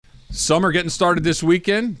Summer getting started this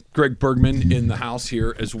weekend. Greg Bergman in the house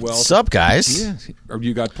here as well. Sup, guys? Yeah.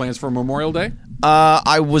 You got plans for Memorial Day?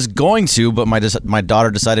 I was going to, but my daughter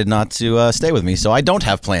decided not to stay with me, so I don't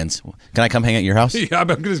have plans. Can I come hang at your house? Yeah, I'm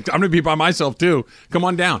going to be by myself, too. Come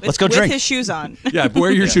on down. Let's go drink. With his shoes on. Yeah,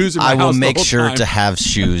 wear your shoes in my I will house make the whole sure time. to have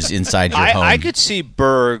shoes inside your home. I could see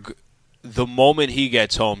Berg the moment he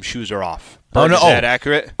gets home, shoes are off. Oh, no. Is that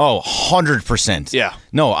accurate? Oh, 100%. Yeah.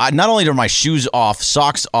 No, not only are my shoes off,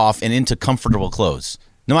 socks off, and into comfortable clothes.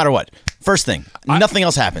 No matter what. First thing, nothing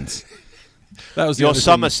else happens. That was the Your other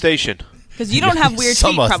summer thing. station. Because you don't have weird feet,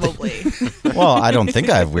 Some probably. Well, I don't think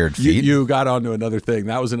I have weird feet. You got onto another thing.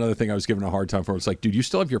 That was another thing I was giving a hard time for. It's like, dude, you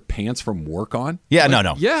still have your pants from work on? Yeah, Like,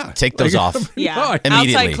 no. Yeah. Take those Like, off. Yeah. No,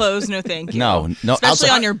 Immediately. Outside clothes, no thank you. No, Especially outside-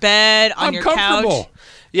 on your bed, on I'm your comfortable. couch.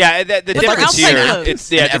 Yeah, the they're difference outside here. clothes.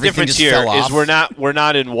 The And everything difference just here fell is off. we're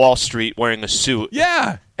not in Wall Street wearing a suit.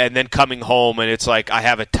 Yeah. And then coming home and it's like I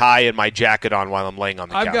have a tie and my jacket on while I'm laying on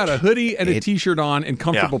the couch. I've got a hoodie and a T-shirt on and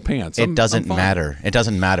comfortable pants. It doesn't matter. It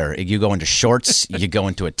doesn't matter. You go into shorts, you go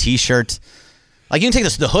into a T-shirt. Like, you can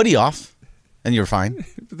take the hoodie off, and you're fine.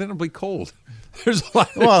 But then it'll be cold. There's a lot,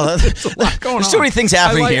 Well, there's a lot going on. there's too many things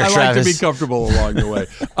happening here, I like Travis. to be comfortable along the way.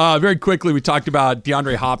 Very quickly, we talked about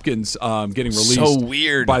DeAndre Hopkins getting released So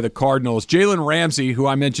weird. by the Cardinals. Jalen Ramsey, who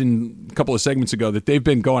I mentioned a couple of segments ago, that they've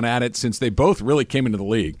been going at it since they both really came into the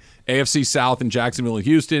league. AFC South and Jacksonville and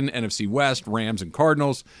Houston, NFC West, Rams and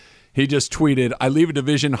Cardinals. He just tweeted, I leave a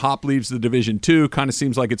division, Hop leaves the division too. Kind of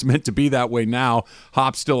seems like it's meant to be that way now.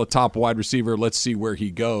 Hop's still a top wide receiver. Let's see where he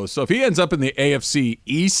goes. So if he ends up in the AFC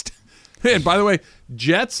East, and by the way,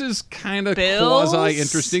 Jets is kind of Bills?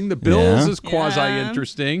 quasi-interesting. The Bills Yeah. is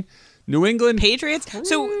quasi-interesting. New England. Patriots.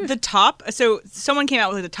 So someone came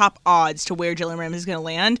out with the top odds to where Jalen Ramsey is going to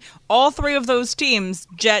land. All three of those teams,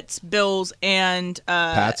 Jets, Bills, and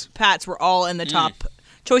Pats, were all in the top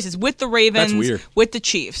choices with the Ravens, That's weird. with the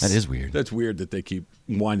Chiefs. That is weird. That's weird that they keep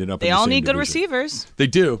winding up. They in the all same need good division. receivers. They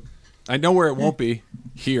do. I know where it won't be.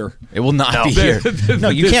 Here. It will not be here. No,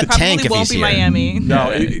 you can't Probably tank if won't he's be here. Miami.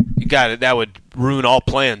 No. You got it. That would ruin all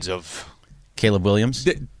plans of. Caleb Williams?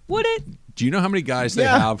 Would it? Do you know how many guys they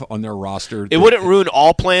have on their roster? It wouldn't ruin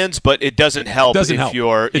all plans, but it doesn't help. Doesn't if help.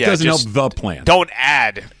 You're, It yeah, doesn't help just the plan. Don't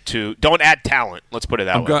add talent. Let's put it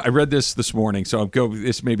that way. I read this morning, so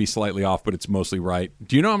this may be slightly off, but it's mostly right.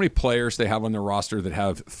 Do you know how many players they have on their roster that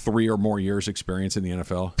have 3 or more years experience in the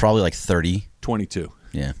NFL? Probably like 30. 22.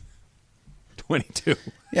 Yeah. 22.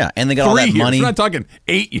 Yeah, and they got all 3 that years. money. We're not talking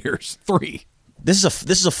 8 years. 3. This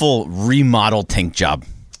is a full remodeled tank job.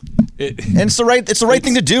 It, And it's the right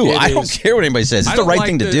thing to do. it I don't is. care what anybody says. It's I the don't right like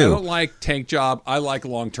thing to I do. don't like tank job. I like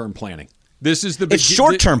long-term planning. This is the It's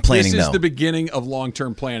short-term planning, This is though. the beginning of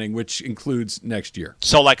long-term planning, which includes next year.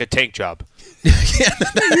 So like a tank job.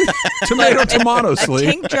 Tomato, A Slee.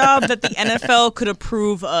 tank job that the NFL could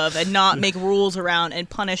approve of and not make rules around and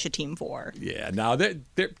punish a team for. Yeah, no,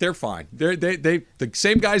 they're fine. They the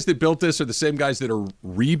same guys that built this are the same guys that are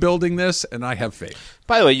rebuilding this, and I have faith.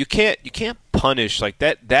 By the way, you can't punish like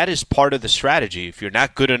that. That is part of the strategy. If you're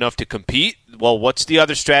not good enough to compete, well, what's the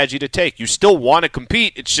other strategy to take? You still want to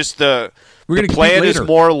compete. It's just the gonna compete plan is later.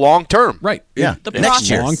 more long term. Right. Yeah. The Next process.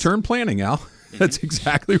 year. Long-term planning, Al. That's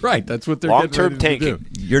exactly right. That's what they're Long-term getting ready to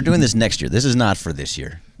tanking. do. You're doing this next year. This is not for this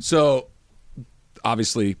year. So,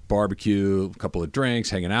 obviously, barbecue, a couple of drinks,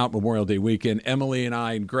 hanging out, Memorial Day weekend. Emily and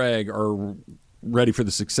I and Greg are ready for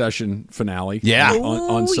the Succession finale. Yeah.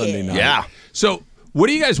 on Sunday night. Yeah. So, what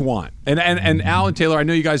do you guys want? And Al and Taylor, I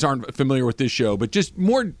know you guys aren't familiar with this show, but just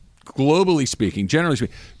more globally speaking, generally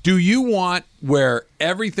speaking, do you want where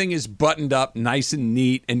everything is buttoned up nice and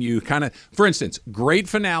neat and you kind of, for instance, great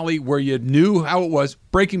finale where you knew how it was,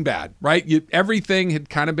 Breaking Bad, right? Everything had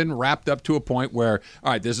kind of been wrapped up to a point where,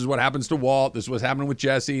 all right, this is what happens to Walt, this is what's happening with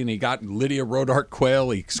Jesse, and he got Lydia Rodart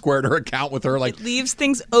Quayle, he squared her account with her. Like, It leaves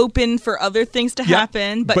things open for other things to Yeah,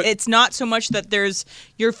 happen, but it's not so much that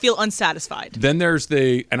you feel unsatisfied. then there's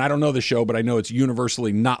and I don't know the show, but I know it's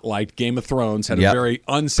universally not liked. Game of Thrones had a Yep. very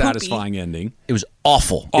unsatisfying ending. It was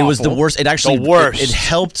awful. It was the Awful. worst. It actually The worst. It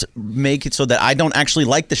helped make it so that I don't actually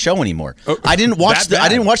like the show anymore. I didn't that watch bad? I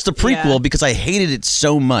didn't watch the prequel Yeah. because I hated it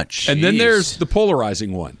so much. And then Jeez. there's the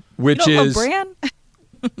polarizing one, which No, is Bran?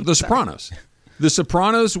 The Sopranos. The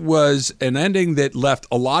Sopranos was an ending that left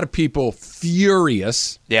a lot of people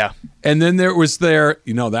furious. Yeah. And then that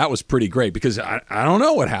was pretty great because I don't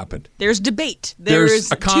know what happened. There's debate. There's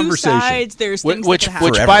There's a conversation. two sides. There's things Which that can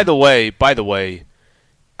happen. Forever. by the way,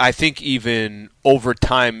 I think even over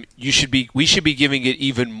time, we should be giving it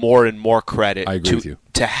even more and more credit. I agree with you.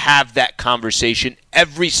 To have that conversation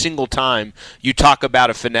every single time you talk about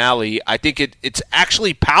a finale. I think it's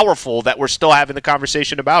actually powerful that we're still having the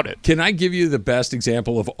conversation about it. Can I give you the best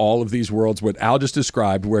example of all of these worlds, what Al just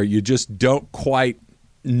described, where you just don't quite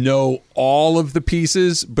know all of the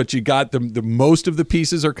pieces, but you got the most of the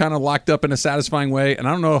pieces are kind of locked up in a satisfying way? And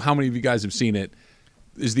I don't know how many of you guys have seen it,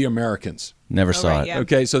 is The Americans. Never saw it. Yeah.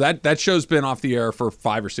 Okay, so that show's been off the air for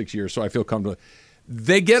 5 or 6 years, so I feel comfortable.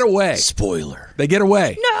 They get away. Spoiler. They get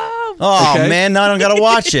away. No. Oh, Okay. man, now I don't got to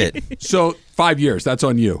watch it. So 5 years, that's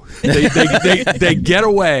on you. They get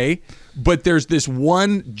away, but there's this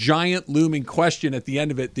one giant looming question at the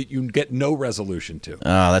end of it that you get no resolution to.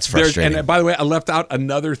 Oh, that's frustrating. And by the way, I left out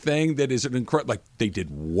another thing that is an incredible, like they did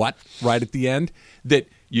what right at the end, that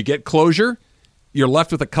you get closure, you're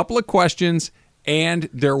left with a couple of questions, and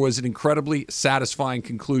there was an incredibly satisfying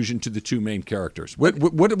conclusion to the two main characters. What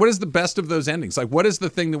is the best of those endings? Like, what is the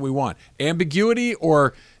thing that we want? Ambiguity,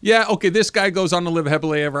 or, yeah, okay, this guy goes on to live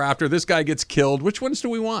happily ever after, this guy gets killed. Which ones do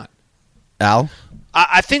we want? Al?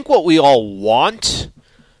 I think what we all want.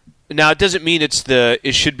 Now, it doesn't mean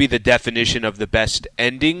it should be the definition of the best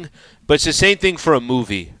ending, but it's the same thing for a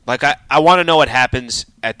movie. Like, I want to know what happens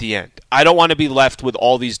at the end. I don't want to be left with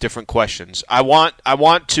all these different questions. I want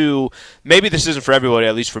to, maybe this isn't for everybody,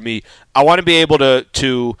 at least for me, I want to be able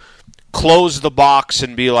to close the box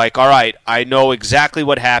and be like, all right, I know exactly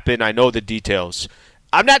what happened. I know the details.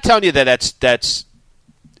 I'm not telling you that that's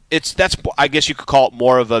I guess you could call it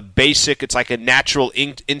more of a basic, it's like a natural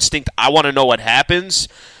instinct. I want to know what happens.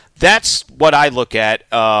 That's what I look at.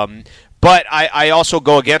 But I also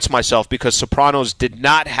go against myself because Sopranos did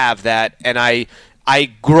not have that, and I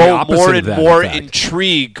grow more and more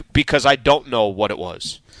intrigued because I don't know what it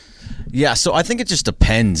was. Yeah, so I think it just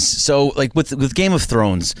depends. So, like with Game of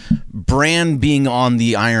Thrones, Bran being on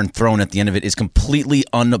the Iron Throne at the end of it is completely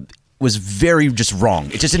was very just wrong.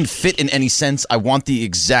 It just didn't fit in any sense. I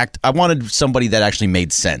wanted somebody that actually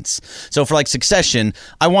made sense. So for like Succession,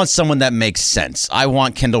 I want someone that makes sense. I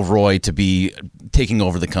want Kendall Roy to be taking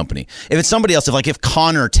over the company. If it's somebody else, if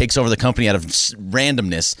Connor takes over the company out of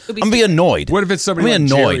randomness, I'm going to be annoyed. What if it's somebody like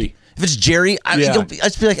Jerry? If it's Jerry, I'd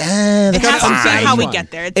just be like, It that's has to fine. be how we get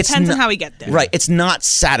there. It depends on how we get there. Right. It's not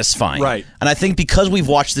satisfying. Right. And I think because we've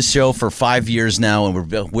watched the show for 5 years now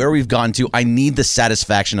and where we've gone to, I need the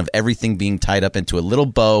satisfaction of everything being tied up into a little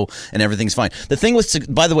bow and everything's fine. The thing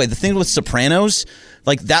with Sopranos,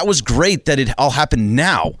 like that was great that it all happened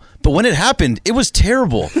now. But when it happened, it was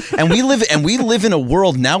terrible. And we live in a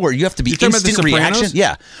world now where you have to be instant reaction.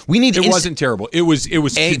 Yeah. We need It wasn't terrible. It was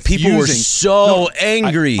confusing. People were so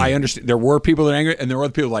angry. I understand. There were people that were angry, and there were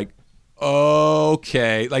other people like,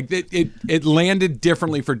 okay. Like, it landed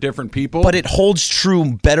differently for different people. But it holds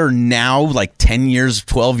true better now, like 10 years,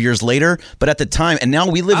 12 years later. But at the time, and now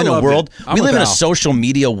we live in a world, we live in a social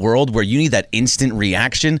media world where you need that instant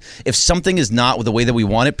reaction. If something is not the way that we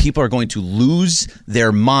want it, people are going to lose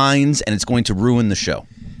their minds, and it's going to ruin the show.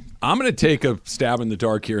 I'm going to take a stab in the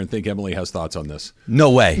dark here and think Emily has thoughts on this.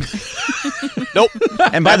 No way. Nope.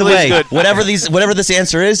 And by the way, whatever this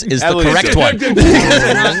answer is Emily's the correct good.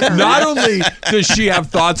 one. Not only does she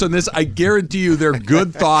have thoughts on this, I guarantee you they're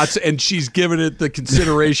good thoughts, and she's given it the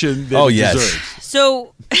consideration that it deserves.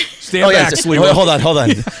 So, Stand back, Sliwa. Hold on.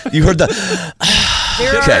 You heard the...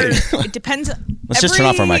 it depends. Let's just turn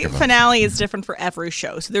off our microphone. Finale is different for every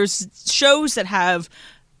show. So there's shows that have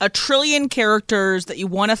a trillion characters that you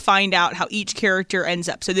want to find out how each character ends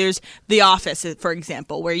up. So there's The Office, for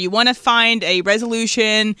example, where you want to find a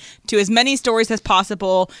resolution to as many stories as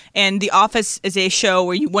possible. And The Office is a show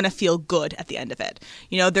where you want to feel good at the end of it.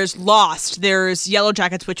 You know, there's Lost, there's Yellow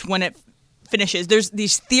Jackets, which when it finishes, there's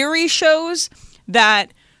these theory shows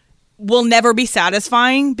that will never be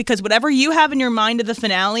satisfying because whatever you have in your mind of the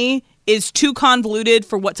finale is too convoluted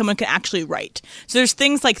for what someone can actually write. So there's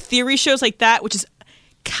things like theory shows like that, which is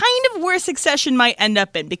kind of where Succession might end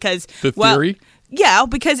up in because the theory,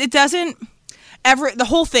 because it doesn't ever. The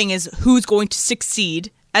whole thing is who's going to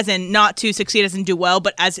succeed, as in not to succeed, as in do well,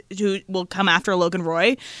 but as who will come after Logan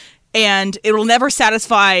Roy, and it will never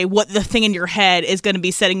satisfy what the thing in your head is going to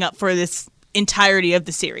be setting up for this entirety of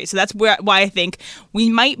the series. So that's why I think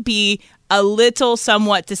we might be a little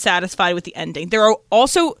somewhat dissatisfied with the ending. There are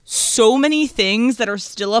also so many things that are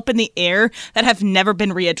still up in the air that have never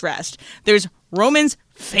been readdressed. There's Roman's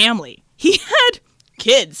family. He had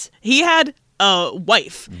kids. He had a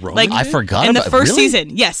wife. Roman? I forgot in the about first really?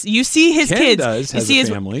 season. Yes, you see his Ken kids. has you see a his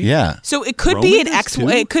family. Yeah. So it could Roman be an does ex. too?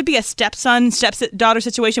 It could be a stepson, stepdaughter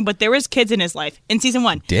situation, but there is kids in his life in season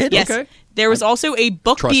 1. Did? Yes. Okay. There was also a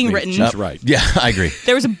book Trust being me, written. she's right. Yeah, I agree.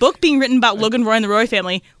 There was a book being written about Logan Roy and the Roy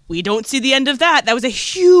family. We don't see the end of that. That was a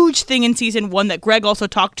huge thing in season 1 that Greg also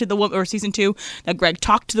talked to the woman, or season 2, that Greg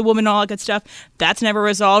talked to the woman and all that good stuff. That's never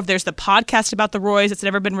resolved. There's the podcast about the Roys that's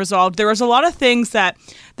never been resolved. There was a lot of things that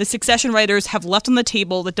the Succession writers have left on the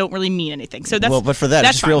table that don't really mean anything. So that's but for that,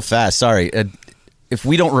 that's just fine. real fast. Sorry. If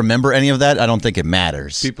we don't remember any of that, I don't think it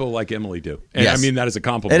matters. People like Emily do. And Yes. I mean that is a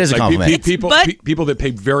compliment. It is a compliment. People that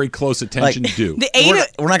pay very close attention do. The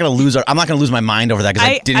We're not going to lose I'm not going to lose my mind over that because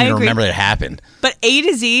I didn't even agree. remember that it happened. But A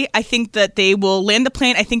to Z, I think that they will land the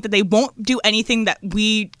plane. I think that they won't do anything that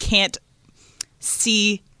we can't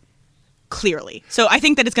see clearly. So I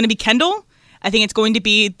think that it's going to be Kendall. I think it's going to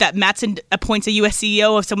be that Mattson appoints a U.S.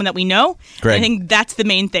 CEO of someone that we know. Greg. I think that's the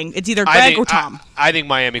main thing. It's either Greg or Tom. I think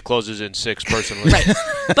Miami closes in 6, personally. Right.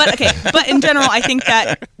 But in general, I think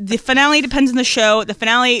that the finale depends on the show. The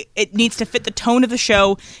finale, it needs to fit the tone of the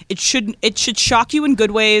show. It should shock you in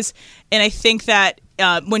good ways. And I think that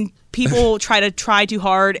when people try too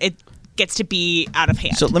hard, it gets to be out of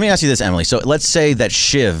hand. So let me ask you this, Emily. So let's say that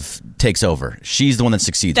Shiv takes over. She's the one that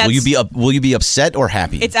succeeds. Will you be upset or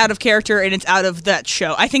happy? It's out of character and it's out of that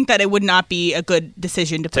show. I think that it would not be a good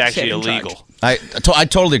decision to put It's actually Shiv in illegal. charge. I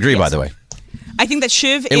totally agree, by the way. I think that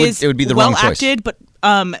Shiv it would be the well wrong choice. acted, but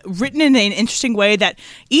written in an interesting way that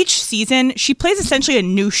each season she plays essentially a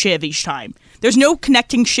new Shiv each time. There's no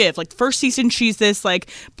connecting Shiv. Like first season, she's this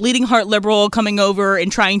like bleeding heart liberal coming over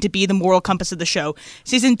and trying to be the moral compass of the show.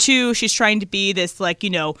 Season 2, she's trying to be this like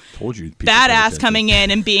badass coming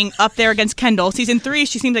in and being up there against Kendall. Season 3,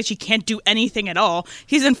 she seems like she can't do anything at all.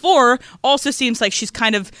 Season 4 also seems like she's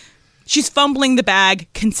fumbling the bag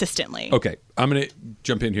consistently. Okay, I'm going to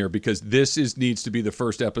jump in here because this needs to be the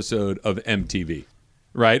first episode of MTV,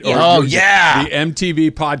 right? Yeah. Yeah. The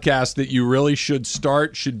MTV podcast that you really should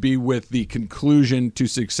start should be with the conclusion to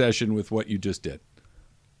Succession with what you just did.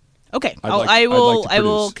 Okay, I'd I will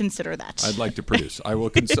produce. consider that. I'd like to produce. I will.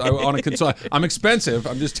 I want to consult. I'm expensive.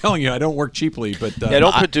 I'm just telling you. I don't work cheaply. But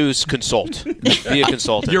Don't produce. Consult. Be a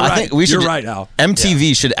consultant. You're I right. think we should, You're right, Al.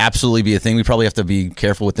 MTV should absolutely be a thing. We probably have to be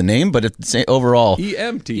careful with the name, but overall,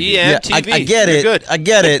 EMTV. EMTV. I get it. You're good. I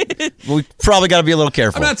get it. We probably got to be a little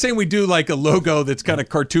careful. I'm not saying we do like a logo that's kind of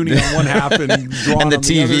cartoony on one half and drawn And the on TV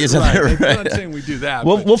the other. is on right. there, I'm right. not saying we do that.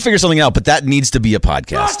 We'll figure something out, but that needs to be a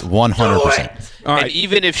podcast. 100%. All right. And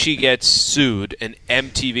even if she gets sued and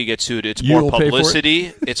MTV gets sued, it's You'll more pay for it?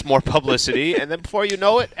 publicity. It's more publicity, and then before you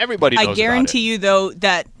know it, everybody knows I guarantee about you, though,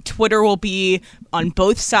 that Twitter will be on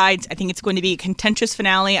both sides. I think it's going to be a contentious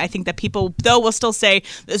finale. I think that people, though, will still say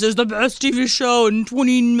this is the best TV show in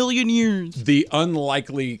 20 million years. The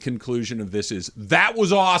unlikely conclusion of this is that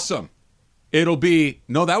was awesome. It'll be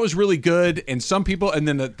no, that was really good, and some people, and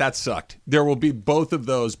then that sucked. There will be both of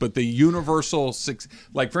those, but the universal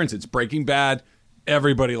like for instance, Breaking Bad.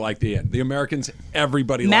 Everybody liked the end. The Americans,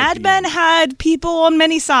 everybody liked Mad the Men end. had people on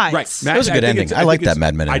many sides. Right. That was a good ending. I like that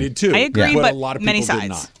Mad Men I ending. did too. I agree, but but a lot of many people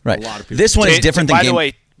did sides. not. Right. A lot of people This one it. is different than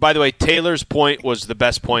Game. By the way, Taylor's point was the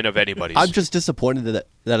best point of anybody's. I'm just disappointed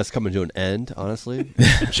that it's coming to an end, honestly.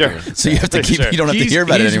 sure. So you have to keep. Sure. You don't have to hear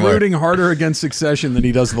about it He's anymore. rooting harder against Succession than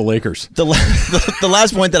he does the Lakers. The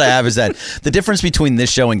last point that I have is that the difference between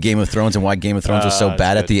this show and Game of Thrones and why Game of Thrones was so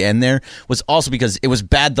bad at the end there was also because it was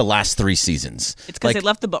bad the last 3 seasons. It's because they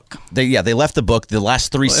left the book. They left the book. The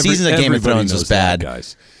last 3 seasons of Game of Everybody Thrones was knows that, bad.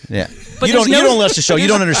 guys. Yeah, But you there's don't watch the show. You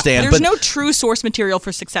don't understand. There's But no true source material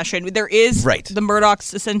for Succession. There is Right. the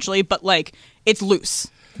Murdochs, essentially, but like it's loose.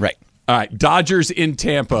 right. All right, Dodgers in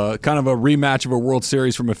Tampa, kind of a rematch of a World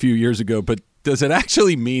Series from a few years ago, but does it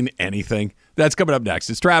actually mean anything? That's coming up next.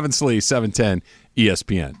 It's Travis Lee, 710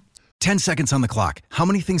 ESPN. 10 seconds on the clock. How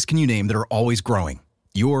many things can you name that are always growing?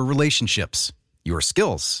 Your relationships, your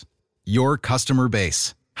skills, your customer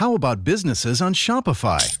base. How about businesses on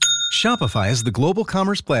Shopify? Shopify is the global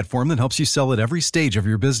commerce platform that helps you sell at every stage of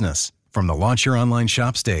your business. From the launch your online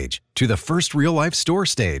shop stage to the first real-life store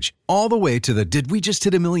stage, all the way to the did we just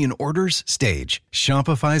hit a million orders stage,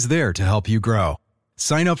 Shopify's there to help you grow.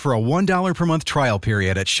 Sign up for a $1 per month trial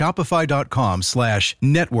period at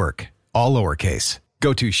shopify.com/network, all lowercase.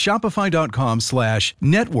 Go to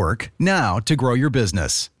shopify.com/network now to grow your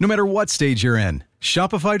business, no matter what stage you're in.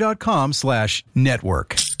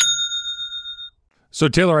 Shopify.com/network. So,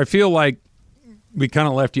 Taylor, I feel like we kind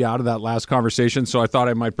of left you out of that last conversation, so I thought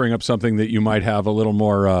I might bring up something that you might have a little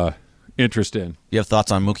more interest in. You have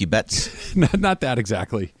thoughts on Mookie Betts? Not that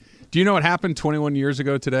exactly. Do you know what happened 21 years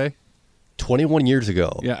ago today? 21 years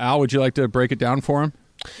ago. Yeah, Al, would you like to break it down for him?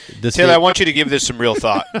 Taylor, I want you to give this some real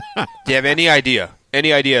thought. Do you have any idea?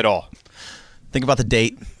 Any idea at all? Think about the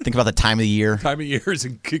date. Think about the time of the year. Time of year is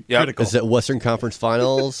critical. Is it Western Conference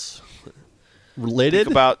Finals? related?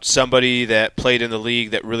 Think about somebody that played in the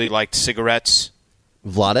league that really liked cigarettes.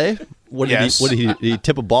 Vlade? Yes. Did he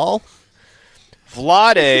tip a ball?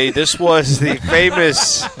 Vlade, this was the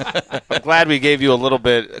famous. I'm glad we gave you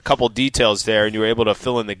a couple details there, and you were able to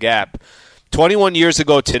fill in the gap. 21 years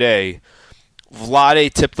ago today,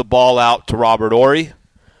 Vlade tipped the ball out to Robert Horry.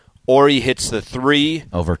 Horry hits the 3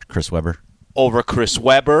 Over Chris Webber. over Chris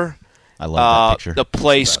Webber. I love that picture. The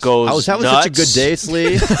place goes I was having nuts. such a good day,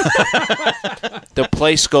 Slee. The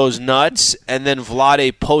place goes nuts, and then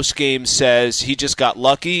Vlade post-game says he just got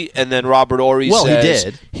lucky, and then Robert Horry Well, he says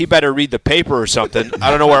did. he better read the paper or something.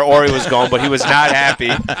 I don't know where Horry was going, but he was not happy.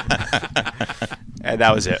 And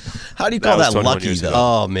that was it. How do you call that 21 lucky, years though? ago.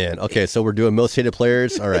 Oh, man. Okay, so we're doing most hated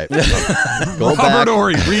players. All right. Going Robert back.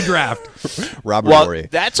 Horry, redraft. Robert Well, Horry.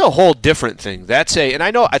 that's a whole different thing. I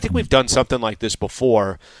think we've done something like this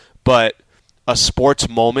before, but a sports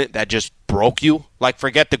moment that just broke you. Like,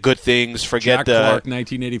 forget the good things, forget Jack the Clark,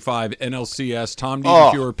 1985, NLCS. Tom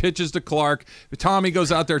Niedenfuer pitches to Clark. Tommy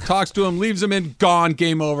goes out there, talks to him, leaves him in, gone,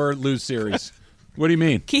 game over, lose series. What do you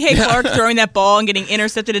mean? Kihei Clark throwing that ball and getting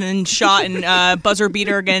intercepted and then shot in buzzer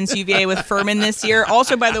beater against UVA with Furman this year.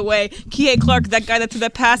 Also, by the way, Kihei Clark, that guy that threw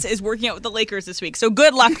that pass, is working out with the Lakers this week. So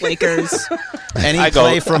good luck, Lakers. Any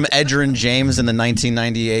play from Edgerrin James in the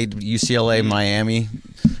 1998 UCLA Miami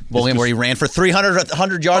bowl game where he ran for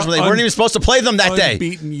 100 yards when they weren't even supposed to play them that day?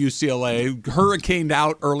 Unbeaten UCLA, hurricaned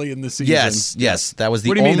out early in the season. Yes. That was the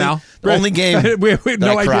What do you mean now? only game we have that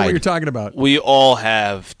no I idea cried. what you're talking about. we all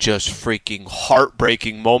have just freaking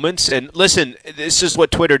heartbreaking moments. And listen, this is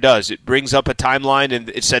what Twitter does. It brings up a timeline, and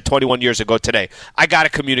it said 21 years ago today. I got to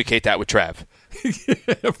communicate that with Trav.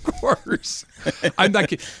 Of course. I'm not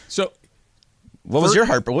kidding. So, What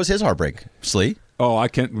was his heartbreak? Slee? I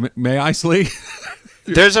can't. May I, Slee?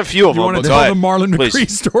 There's a few of You them. want to but tell go the ahead, Marlon please. McCree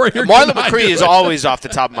story? Or Marlon can I McCree do is it? always off the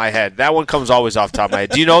top of my head. That one comes always off the top of my head.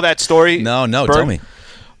 Do you know that story? No, Bert? tell me.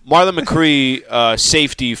 Marlon McCree,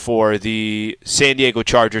 safety for the San Diego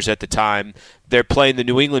Chargers at the time. They're playing the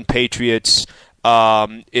New England Patriots.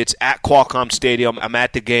 It's at Qualcomm Stadium. I'm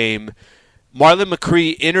at the game. Marlon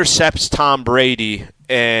McCree intercepts Tom Brady,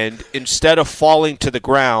 and instead of falling to the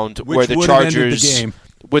ground where the would have ended the Chargers game.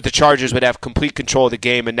 with the Chargers would have complete control of the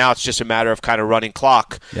game, and now it's just a matter of kind of running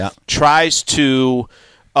clock. Yeah. Tries to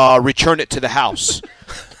return it to the house.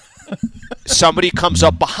 Somebody comes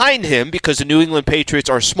up behind him because the New England Patriots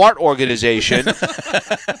are a smart organization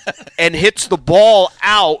and hits the ball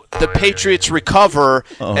out. The Patriots recover,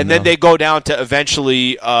 and then they go down to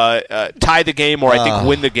eventually tie the game or I think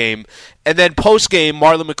win the game. And then post-game,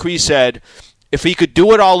 Marlon McCree said if he could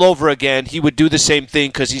do it all over again, he would do the same thing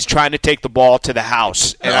because he's trying to take the ball to the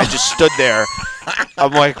house. And I just stood there.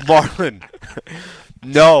 I'm like, Marlon,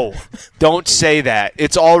 no, don't say that.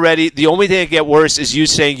 It's already – the only thing that get worse is you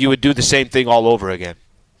saying you would do the same thing all over again.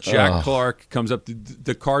 Jack Clark comes up.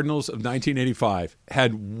 The Cardinals of 1985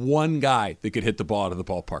 had one guy that could hit the ball out of the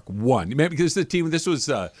ballpark. One. Maybe because the team, this was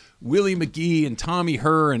Willie McGee and Tommy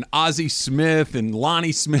Herr and Ozzie Smith and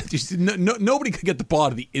Lonnie Smith. Nobody could get the ball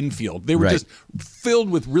out of the infield. They were just filled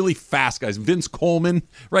with really fast guys. Vince Coleman,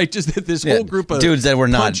 right? Just this whole group of dudes that were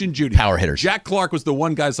not Punch and Judy. power hitters. Jack Clark was the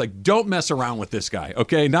one guy's like, don't mess around with this guy,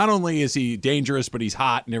 okay? Not only is he dangerous, but he's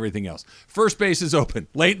hot and everything else. First base is open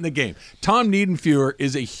late in the game. Tom Niedenfuer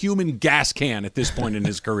is a human gas can at this point in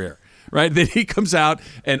his career, right? Then he comes out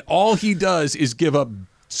and all he does is give up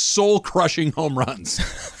soul-crushing home runs.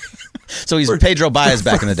 So he's Pedro Baez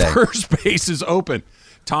back in the day. First base is open.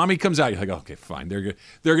 Tommy comes out. You're like, okay, fine. They're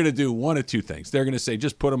going to do one of two things. They're going to say,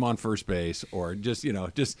 just put him on first base, or just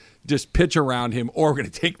pitch around him, or we're going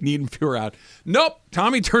to take Niedenfuer out. Nope.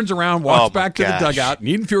 Tommy turns around, walks back to the dugout.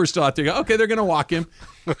 Niedenfuer's still out there. Okay, they're going to walk him.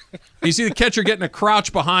 You see the catcher getting a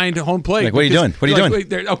crouch behind home plate. Like, what are you doing? What are you doing?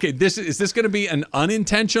 Wait, okay, is this going to be an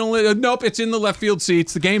unintentional? Nope, it's in the left field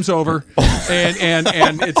seats. The game's over, and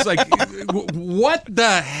it's like, what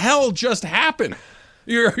the hell just happened?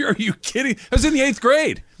 Are you kidding? I was in the 8th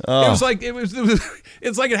grade. Oh. It was like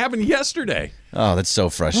it's like it happened yesterday. Oh, that's so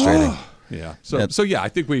frustrating. Yeah. So yeah, I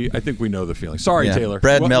think we know the feeling. Sorry, Yeah. Taylor.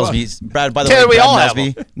 Brad What- Melsby. Brad, by the Taylor, way, we all Brad have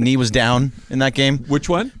Melsby knee was down in that game. Which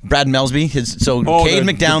one? Brad Melsby. Cade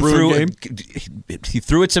the McDown Bruin he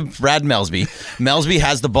threw it to Brad Melsby. Melsby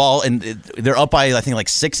has the ball, and they're up by I think like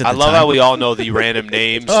 6 at the I time. love how we all know the random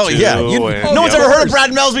names. Oh too, yeah, and- no one's ever heard of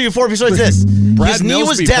Brad Melsby before. Besides this, his knee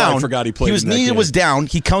was Melsby down. probably forgot he played His in that knee game. was down.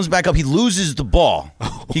 He comes back up. He loses the ball.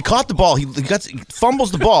 He caught the ball. He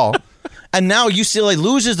fumbles the ball, and now UCLA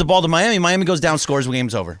loses the ball to Miami. Miami goes down, scores. The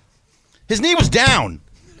game's over. His knee was down.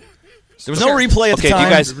 There was no replay at the Okay,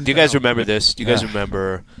 time. do you guys remember this? Do you guys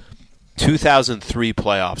remember 2003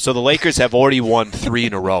 playoffs. So the Lakers have already won 3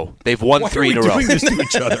 in a row. They've won 3 in a row. Doing this to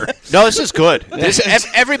each other? No, this is good.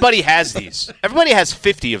 Everybody has these. Everybody has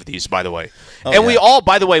 50 of these, by the way. We all,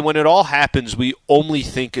 by the way, when it all happens, we only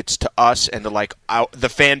think it's to us and to the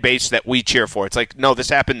fan base that we cheer for. It's like, no, this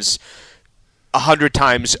happens 100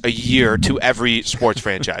 times a year to every sports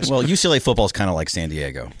franchise. Well, UCLA football is kind of like San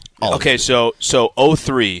Diego. Okay, so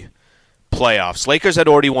 03 playoffs. Lakers had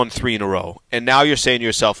already won 3 in a row, and now you're saying to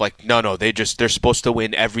yourself, like, no, they're supposed to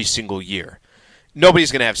win every single year.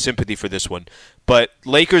 Nobody's going to have sympathy for this one. But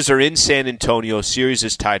Lakers are in San Antonio. Series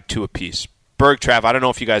is tied 2 apiece. Berg, Trav, I don't know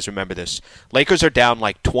if you guys remember this. Lakers are down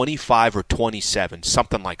like 25 or 27,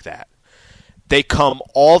 something like that. They come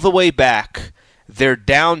all the way back. They're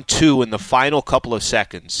down 2 in the final couple of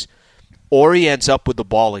seconds. Ori ends up with the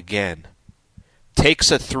ball again.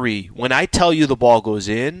 Takes a 3. When I tell you the ball goes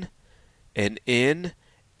in, and then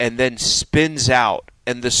spins out,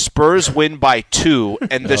 and the Spurs win by 2,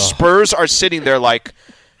 and the Spurs are sitting there like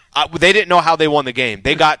they didn't know how they won the game.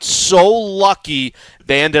 They got so lucky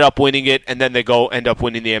they ended up winning it, and then they end up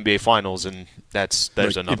winning the NBA Finals, and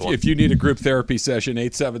there's another one. If you need a group therapy session,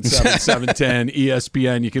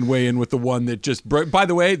 877-710-ESPN, you can weigh in with the one that just by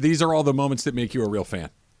the way, these are all the moments that make you a real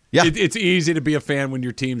fan. Yeah. It's easy to be a fan when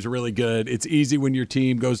your team's really good. It's easy when your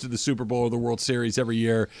team goes to the Super Bowl or the World Series every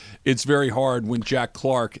year. It's very hard when Jack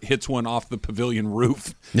Clark hits one off the pavilion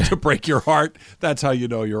roof to break your heart. That's how you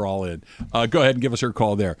know you're all in. Go ahead and give us your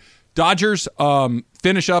call there. Dodgers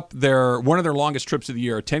finish up one of their longest trips of the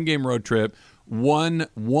year, a 10-game road trip. One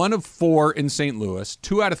of 4 in St. Louis,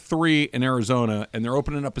 2 out of 3 in Arizona, and they're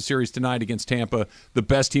opening up a series tonight against Tampa, the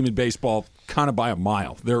best team in baseball, kind of by a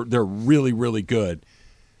mile. They're really, really good.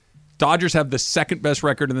 Dodgers have the second best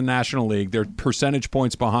record in the National League. They're percentage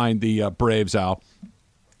points behind the Braves, Al.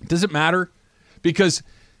 Does it matter? Because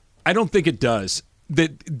I don't think it does.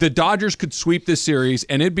 The Dodgers could sweep this series,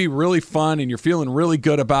 and it'd be really fun, and you're feeling really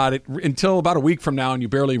good about it until about a week from now, and you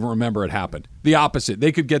barely even remember it happened. The opposite.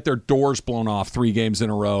 They could get their doors blown off 3 games in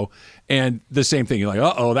a row, and the same thing. You're like,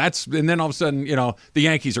 and then all of a sudden, the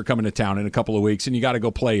Yankees are coming to town in a couple of weeks, and you got to go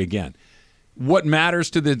play again. What matters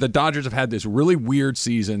to the Dodgers have had this really weird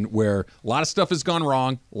season where a lot of stuff has gone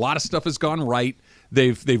wrong, a lot of stuff has gone right.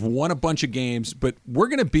 They've won a bunch of games, but we're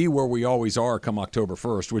going to be where we always are come October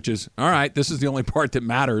 1st, which is, all right, this is the only part that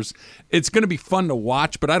matters. It's going to be fun to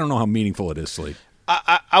watch, but I don't know how meaningful it is, Sleep.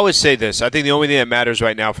 I would say this. I think the only thing that matters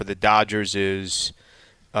right now for the Dodgers is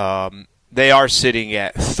they are sitting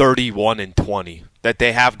at 31-20, that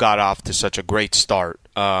they have got off to such a great start.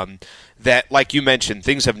 That, like you mentioned,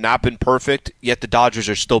 things have not been perfect, yet the Dodgers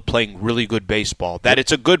are still playing really good baseball. That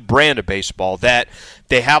it's a good brand of baseball. That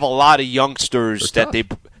they have a lot of youngsters that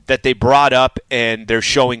they brought up, and they're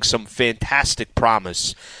showing some fantastic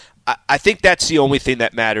promise. I think that's the only thing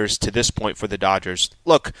that matters to this point for the Dodgers.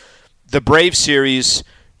 Look, the Braves series,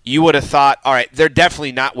 you would have thought, all right, they're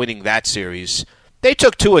definitely not winning that series. They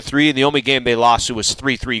took 2 or 3, and the only game they lost it was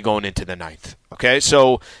 3-3 going into the 9th. Okay,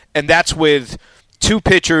 and that's with 2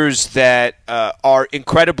 pitchers that are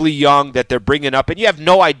incredibly young that they're bringing up, and you have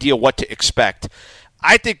no idea what to expect.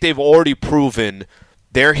 I think they've already proven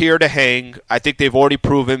they're here to hang. I think they've already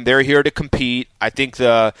proven they're here to compete. I think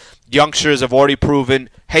the youngsters have already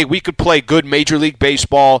proven, hey, we could play good Major League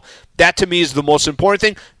Baseball. That, to me, is the most important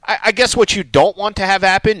thing. I guess what you don't want to have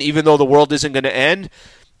happen, even though the world isn't going to end,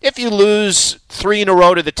 if you lose 3 in a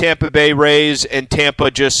row to the Tampa Bay Rays and Tampa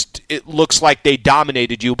it looks like they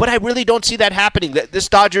dominated you. But I really don't see that happening. This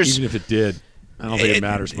Dodgers... Even if it did, I don't think it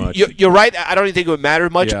matters much. You're right. I don't even think it would matter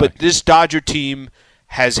much, but this Dodger team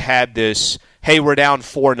has had this, hey, we're down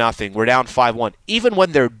 4-0, we're down 5-1. Even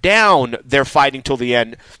when they're down, they're fighting till the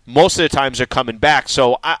end. Most of the times they're coming back.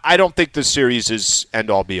 So I don't think this series is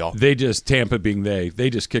end-all, be-all. Tampa being they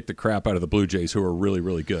just kicked the crap out of the Blue Jays, who are really,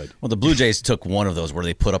 really good. Well, the Blue Jays took one of those where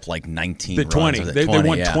they put up like 19 runs. 20. They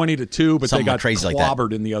won 20-2, but something they got crazy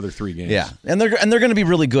clobbered in the other 3 games. Yeah, and they're going to be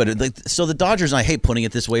really good. So the Dodgers, and I hate putting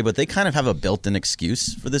it this way, but they kind of have a built-in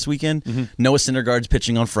excuse for this weekend. Mm-hmm. Noah Syndergaard's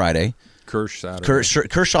pitching on Friday.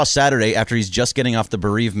 Kershaw Saturday after he's just getting off the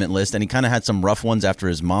bereavement list, and he kind of had some rough ones after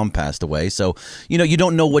his mom passed away. So, you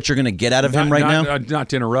don't know what you're going to get out of him right now. Not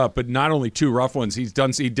to interrupt, but not only 2 rough ones.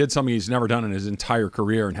 He did something he's never done in his entire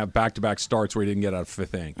career and have back-to-back starts where he didn't get out of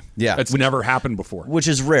 5th inning. Yeah. That's never happened before. Which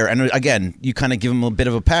is rare. And again, you kind of give him a bit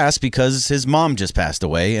of a pass because his mom just passed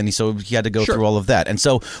away, and so he had to go through all of that. And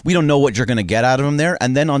so we don't know what you're going to get out of him there.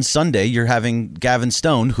 And then on Sunday, you're having Gavin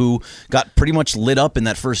Stone, who got pretty much lit up in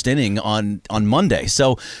that 1st inning on Monday.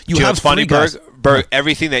 So you have funny, 3 guys. Berg,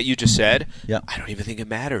 everything that you just said, yeah. I don't even think it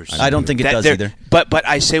matters. I don't think it does either. But when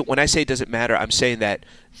I say does it matter, I'm saying that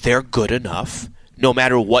they're good enough no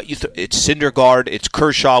matter what it's Syndergaard, it's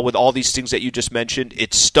Kershaw with all these things that you just mentioned,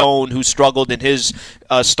 it's Stone who struggled in his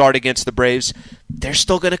start against the Braves. They're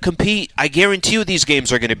still going to compete. I guarantee you these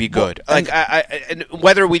games are going to be good. And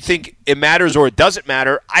whether we think it matters or it doesn't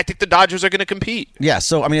matter, I think the Dodgers are going to compete. Yeah,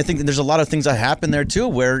 so I mean, I think there's a lot of things that happen there too,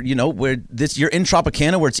 where you're in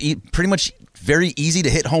Tropicana, where it's pretty much very easy to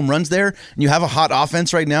hit home runs there, and you have a hot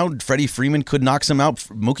offense right now. Freddie Freeman could knock some out.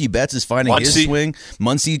 Mookie Betts is finding his swing.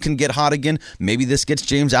 Muncy can get hot again. Maybe this gets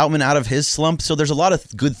James Outman out of his slump. So there's a lot of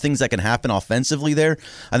good things that can happen offensively there.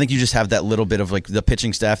 I think you just have that little bit of like the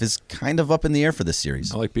pitching staff is kind of up in the air for this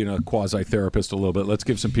series. I like being a quasi-therapist a little bit. Let's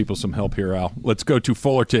give some people some help here, Al. Let's go to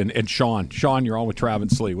Fullerton and Sean. Sean, you're on with Trav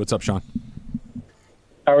and Slee. What's up, Sean?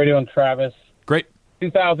 How are we doing, Travis? Great.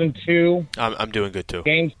 2002. I'm doing good too.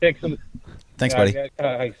 Game 6. Thanks, buddy.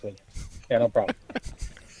 Yeah, no problem.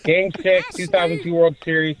 Game 6, 2002 World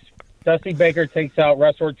Series. Dusty Baker takes out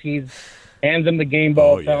Russ Ortiz, hands him the game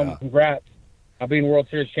ball, tell him congrats on being World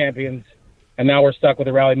Series champions. And now we're stuck with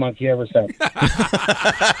a rally monkey ever since.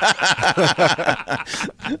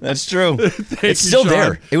 That's true. It's still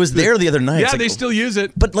there. It was there the other night. Yeah, they still use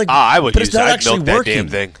it. But I would use it's not actually that working. damn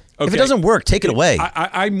thing. Okay. If it doesn't work, take it away.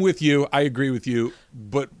 I'm with you. I agree with you.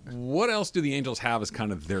 But what else do the Angels have as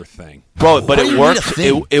kind of their thing? Bro, but it works.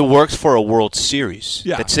 It works for a World Series.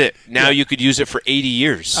 Yeah. That's it. Now you could use it for 80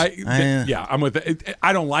 years. I'm with it.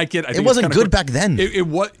 I don't like it. I think it wasn't good back then.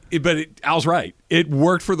 Al's right. It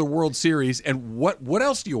worked for the World Series. And what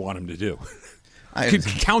else do you want him to do?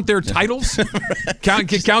 Count their titles. count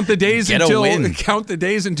the days count the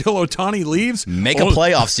days until Ohtani leaves. Make a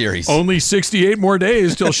playoff series. Only 68 more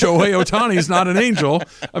days till Shohei Ohtani's not an Angel.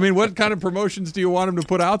 I mean, what kind of promotions do you want him to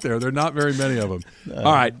put out there? There are not very many of them.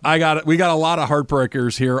 All right, we got a lot of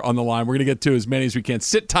heartbreakers here on the line. We're going to get to as many as we can.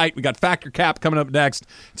 Sit tight. We got Factor Cap coming up next.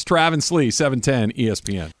 It's Trav and Slee, 710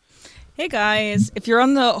 ESPN. Hey guys, if you're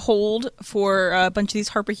on the hold for a bunch of these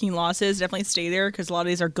heartbreaking losses, definitely stay there because a lot of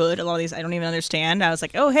these are good. A lot of these I don't even understand. I was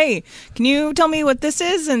like, oh, hey, can you tell me what this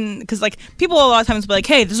is? And because like people a lot of times will be like,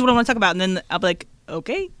 hey, this is what I want to talk about. And then I'll be like,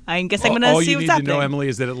 okay, I guess I'm going to see what's happening. All you need to know, Emily,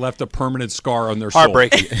 is that it left a permanent scar on their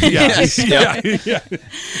Heartbreaking. soul. Yeah. It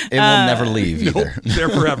will never leave either. There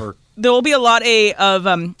forever. There will be a lot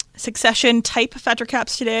of Succession type Factor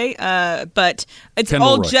Caps today, but it's Kendall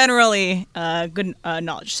all Roy. generally good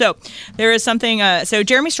knowledge. So there is something. So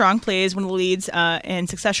Jeremy Strong plays one of the leads in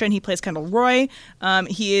Succession. He plays Kendall Roy.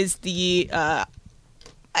 He is the.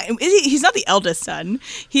 He's not the eldest son.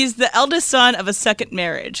 He's the eldest son of a second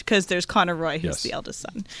marriage because there's Connor Roy, who's the eldest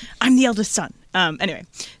son. I'm the eldest son. Anyway,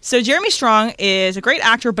 so Jeremy Strong is a great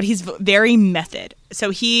actor, but he's very method.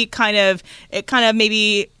 So he kind of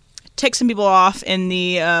maybe takes some people off in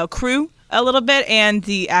the crew a little bit and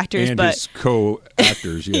the actors, and but his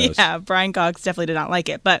co-actors, yes. Yeah, Brian Cox definitely did not like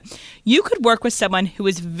it. But you could work with someone who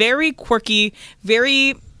is very quirky,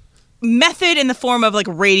 very method in the form of like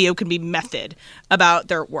radio can be method about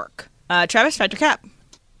their work. Travis, Factor Cap.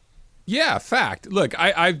 Yeah, fact. Look,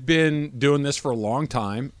 I've been doing this for a long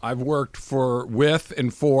time. I've worked with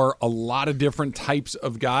and for a lot of different types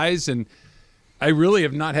of guys, and I really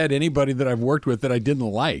have not had anybody that I've worked with that I didn't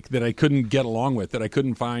like, that I couldn't get along with, that I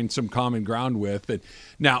couldn't find some common ground with.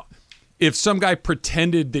 Now, if some guy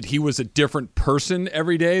pretended that he was a different person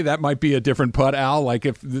every day, that might be a different putt, Al. Like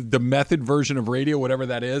if the method version of radio, whatever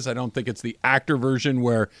that is, I don't think it's the actor version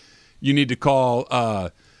where you need to call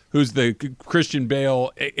who's the Christian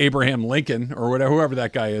Bale, Abraham Lincoln, or whatever, whoever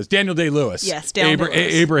that guy is, Daniel Day-Lewis. Yes, Daniel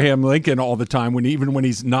Day-Lewis. Abraham Lincoln all the time, even when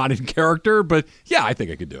he's not in character. But yeah, I think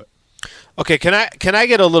I could do it. Okay, can I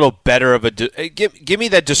get a little better of a give me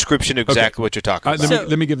that description of exactly what you're talking about?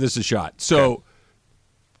 Let me give this a shot. So. Okay.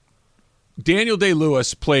 Daniel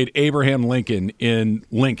Day-Lewis played Abraham Lincoln in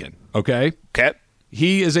Lincoln, okay? Okay.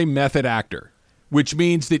 He is a method actor, which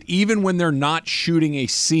means that even when they're not shooting a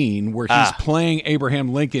scene where he's playing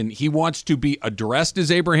Abraham Lincoln, he wants to be addressed as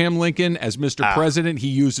Abraham Lincoln, as Mr. President. He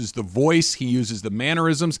uses the voice. He uses the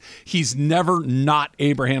mannerisms. He's never not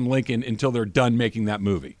Abraham Lincoln until they're done making that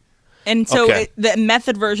movie. And so the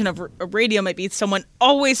method version of radio might be someone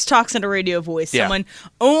always talks in a radio voice. Yeah. Someone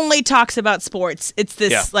only talks about sports. It's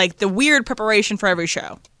this like the weird preparation for every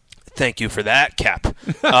show. Thank you for that, Cap.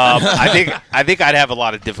 I think I'd have a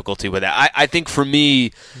lot of difficulty with that. I think for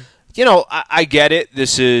me, I get it.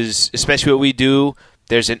 This is especially what we do.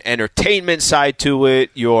 There's an entertainment side to it.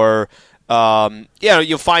 You'll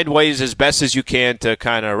find ways as best as you can to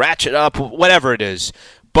kind of ratchet up whatever it is.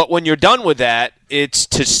 But when you're done with that, it's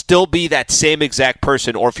to still be that same exact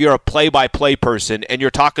person. Or if you're a play-by-play person and you're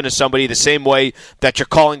talking to somebody the same way that you're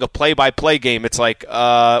calling a play-by-play game, it's like,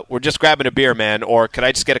 we're just grabbing a beer, man. Or could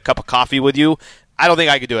I just get a cup of coffee with you? I don't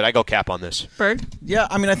think I could do it. I go Cap on this. Berg? Yeah,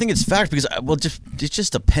 I mean, I think it's fact because, it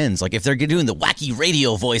just depends. Like, if they're doing the wacky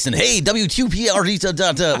radio voice and, hey,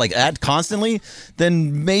 WQPR, like that constantly,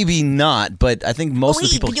 then maybe not. But I think most of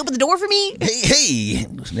the people... Can you open the door for me? Hey.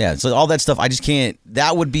 Yeah, so all that stuff, I just can't...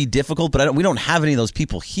 That would be difficult, but we don't have any of those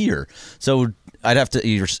people here. So I'd have to...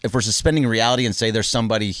 If we're suspending reality and say there's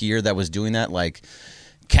somebody here that was doing that, like...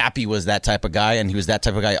 Cappy was that type of guy, and he was that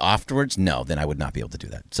type of guy afterwards, no, then I would not be able to do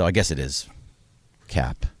that. So I guess it is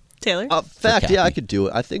Cap. Taylor? Fact, yeah, I could do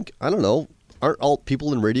it. I don't know, aren't all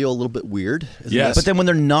people in radio a little bit weird? Yes. But then when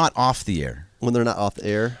they're not off the air. When they're not off the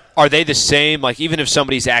air? Are they the same? Like, even if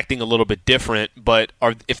somebody's acting a little bit different, but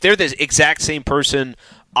if they're the exact same person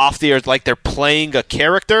off the air, like they're playing a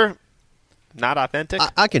character, not authentic?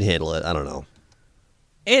 I can handle it. I don't know.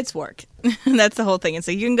 It's work. That's the whole thing. And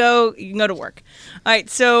so you can go to work. All right.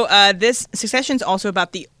 So this Succession is also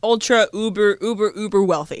about the ultra uber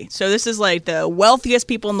wealthy. So this is like the wealthiest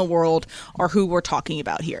people in the world are who we're talking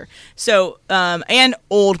about here. So and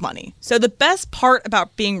old money. So the best part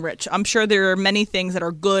about being rich, I'm sure there are many things that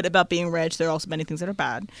are good about being rich. There are also many things that are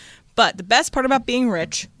bad. But the best part about being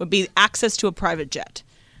rich would be access to a private jet.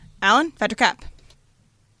 Alan, Fact or Cap?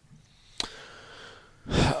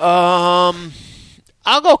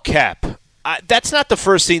 I'll go Cap. That's not the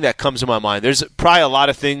first thing that comes to my mind. There's probably a lot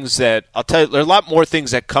of things that I'll tell you. There are a lot more things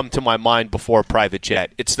that come to my mind before a private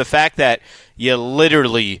jet. It's the fact that you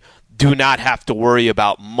literally do not have to worry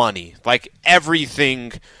about money. Like,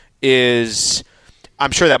 everything is.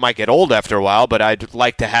 I'm sure that might get old after a while, but I'd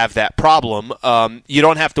like to have that problem. You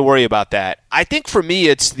don't have to worry about that. I think for me,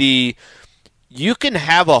 it's you can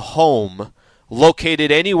have a home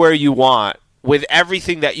located anywhere you want, with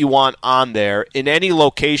everything that you want on there in any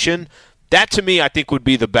location. That, to me, I think would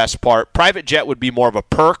be the best part. Private jet would be more of a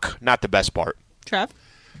perk, not the best part. Trev?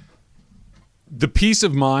 The peace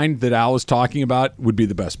of mind that Al was talking about would be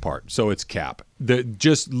the best part. So it's Cap.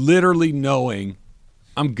 Just literally knowing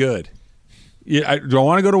I'm good. Do I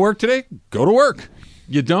want to go to work today? Go to work.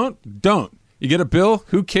 You don't? Don't. You get a bill?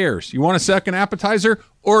 Who cares? You want a second appetizer?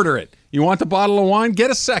 Order it. You want the bottle of wine?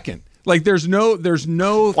 Get a second. Like, there's no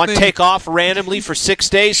Want to take off randomly for 6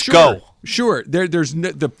 days? Sure, go. Sure. There's no,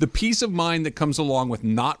 the peace of mind that comes along with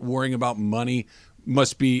not worrying about money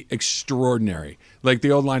must be extraordinary. Like,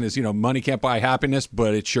 the old line is, money can't buy happiness,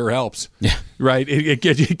 but it sure helps. Yeah. Right? It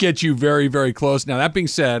gets you very, very close. Now, that being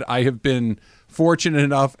said, I have been fortunate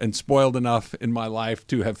enough and spoiled enough in my life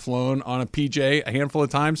to have flown on a PJ a handful of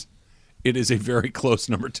times. It is a very close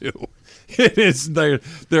number 2. It is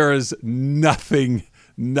there is nothing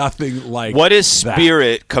like what is that.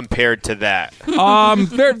 Spirit compared to that?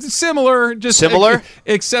 They're similar,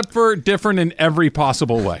 except for different in every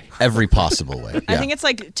possible way. Every possible way. Yeah. I think it's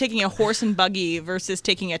like taking a horse and buggy versus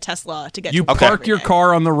taking a Tesla to get. You park your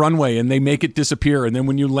car on the runway and they make it disappear, and then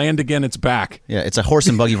when you land again, it's back. Yeah, it's a horse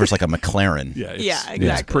and buggy versus like a McLaren. Yeah, exactly.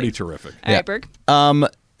 It's pretty terrific. All right, Berg?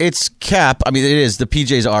 It's Cap. I mean, it is. The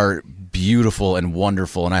PJs are beautiful and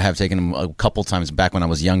wonderful, and I have taken them a couple times back when I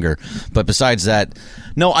was younger. But besides that,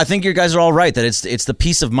 no, I think you guys are all right that it's the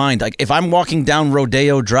peace of mind. Like, if I'm walking down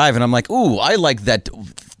Rodeo Drive and I'm like, ooh, I like that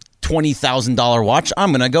 $20,000 watch,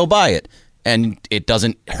 I'm gonna go buy it, and it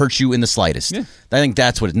doesn't hurt you in the slightest. Yeah. I think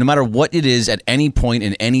that's what. No matter what it is, at any point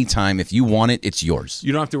in any time, if you want it, it's yours.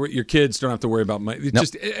 You don't have to. Your kids don't have to worry about money. It's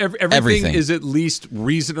just everything is at least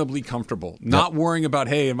reasonably comfortable. Not worrying about,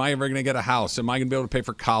 hey, am I ever going to get a house? Am I going to be able to pay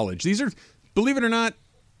for college? These are, believe it or not,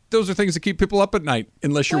 those are things that keep people up at night,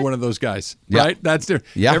 unless you're one of those guys, right? That's there.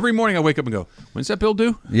 Yeah. Every morning I wake up and go, when's that bill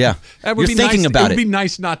due? Yeah. That would You're be thinking nice. about it would be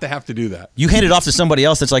nice not to have to do that. You hand it off to somebody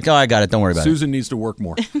else that's like, oh, I got it. Don't worry about Susan needs to work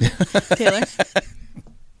more. Taylor?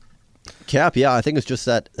 Cap, yeah, I think it's just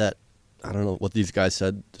that I don't know what these guys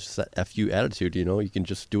said, just that F you attitude, you can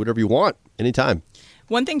just do whatever you want anytime.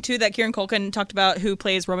 One thing, too, that Kieran Culkin talked about, who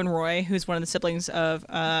plays Roman Roy, who's one of the siblings of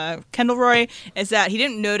Kendall Roy, is that he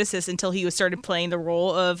didn't notice this until he started playing the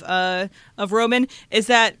role of Roman, is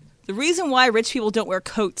that the reason why rich people don't wear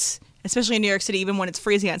coats, especially in New York City, even when it's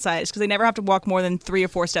freezing outside, is because they never have to walk more than 3 or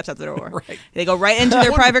 4 steps out the door. Right. They go right into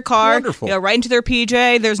their private car, Wonderful. They go right into their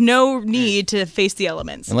PJ. There's no need to face the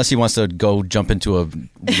elements. Unless he wants to go jump into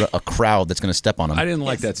a crowd that's going to step on him. I didn't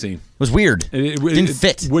like that scene. It was weird. It didn't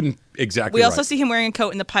fit. Wouldn't exactly. We also right. see him wearing a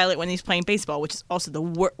coat in the pilot when he's playing baseball, which is also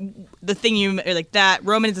the thing you like. That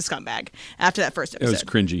Roman is a scumbag after that first It episode. was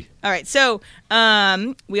cringy. All right, so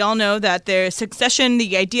we all know that there's succession.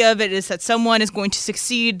 The idea of it is that someone is going to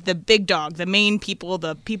succeed the big dog, the main people,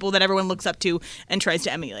 the people that everyone looks up to and tries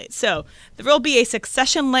to emulate. So there will be a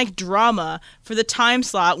succession-like drama for the time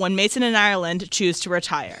slot when Mason and Ireland choose to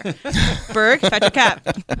retire. Berg, Patrick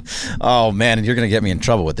Cap. Oh man, and you're going to get me in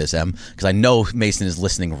trouble with this, Em, because I know Mason is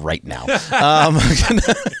listening right now. Yeah,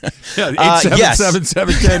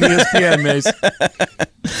 877-710 ESPN, Mace.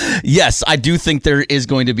 Yes, I do think there is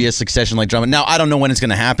going to be a succession-like drama. Now, I don't know when it's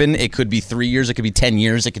going to happen. It could be 3 years. It could be 10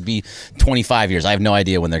 years. It could be 25 years. I have no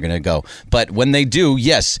idea when they're going to go. But when they do,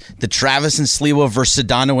 yes, the Travis and Sliwa versus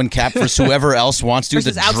Sedano and Cap versus whoever else wants to.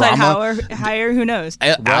 Versus the outside drama. hire, who knows?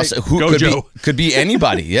 Who could be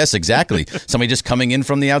anybody. Yes, exactly. Somebody just coming in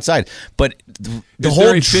from the outside. But the Is whole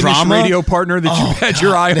there a Finnish drama. radio partner that you had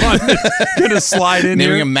your eye on going to slide in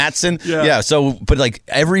Naming here? him Matson. Yeah. So, but like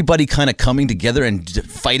everybody kind of coming together and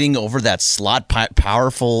fighting over that slot,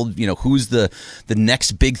 powerful. You know, who's the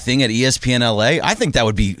next big thing at ESPN LA? I think that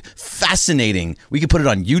would be fascinating. We could put it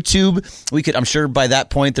on YouTube. We could. I'm sure by that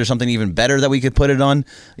point there's something even better that we could put it on.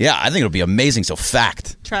 Yeah, I think it'll be amazing. So,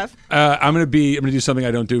 fact. Trev? I'm going to do something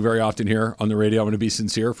I don't do very often here on the radio. I'm going to be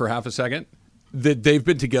sincere for half a second. That they've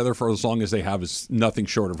been together for as long as they have is nothing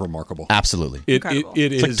short of remarkable. Absolutely. Incredible.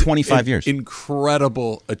 It It's like is 25 an years.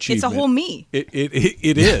 Incredible achievement. It's a whole me.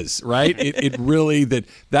 It is, right? It really,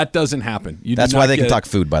 that doesn't happen. That's why they can talk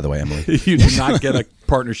food, by the way, Emily. You do not get a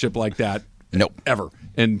partnership like that. Nope. Ever.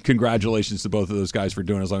 And congratulations to both of those guys for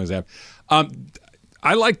doing it as long as they have.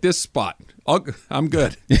 I like this spot. I'm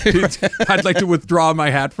good. I'd like to withdraw my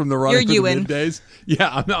hat from the run You're for the Ewan. middays.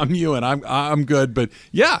 Yeah, I'm Ewan. I'm good. But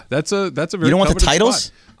yeah, that's a very. You don't want the coveted titles?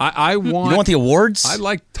 spot. I want. You don't want the awards? I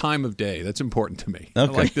like time of day. That's important to me.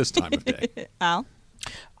 Okay. I like this time of day. Al?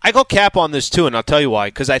 I go Cap on this too, and I'll tell you why.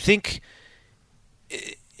 Because I think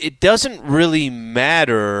it doesn't really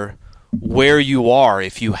matter where you are.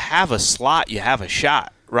 If you have a slot, you have a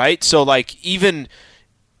shot, right? So, like, even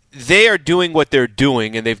they are doing what they're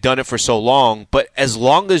doing, and they've done it for so long. But as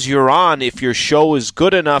long as you're on, if your show is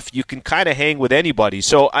good enough, you can kind of hang with anybody.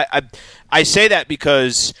 So I say that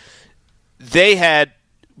because they had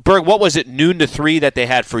Berg. What was it? Noon to 3 that they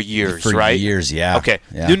had for years, For right? years, yeah. Okay,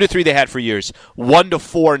 Yeah. noon to 3 they had for years. 1 to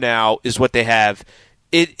 4 now is what they have.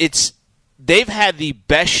 It's they've had the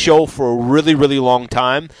best show for a really, really long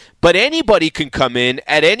time, but anybody can come in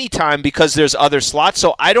at any time because there's other slots.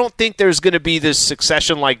 So I don't think there's going to be this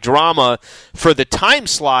succession-like drama for the time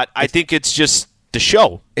slot. I think it's just the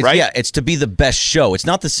show, right? Yeah, it's to be the best show. It's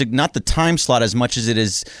not the time slot as much as it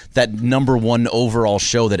is that number one overall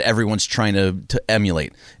show that everyone's trying to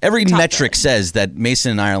emulate. Every metric says that Mason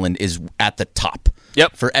and Ireland is at the top.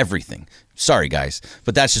 Yep. For everything. Sorry, guys,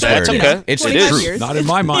 but that's just That's where it okay. is. It's 25 true. years. Not in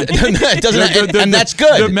my mind. It doesn't, and that's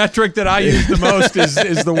good. The metric that I use the most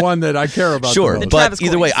is the one that I care about. Sure, the most. but Travis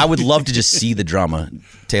either way, coins. I would love to just see the drama.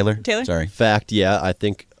 Taylor? Taylor? Fact, yeah. I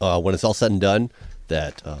think when it's all said and done,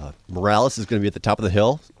 that Morales is going to be at the top of the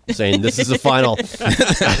hill saying this is the final.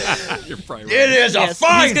 You're probably right. It is Yes,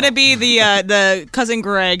 he's going to be the cousin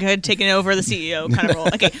Greg had taken over the CEO kind of role.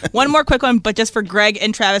 Okay, one more quick one, but just for Greg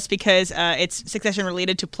and Travis because it's succession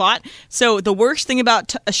related to plot. So the worst thing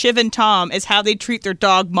about Shiv and Tom is how they treat their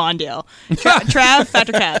dog Mondale. Trav, fact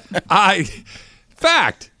or cat?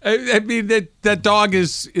 Fact. I mean that dog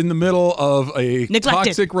is in the middle of a Neglected.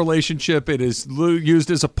 toxic relationship. It is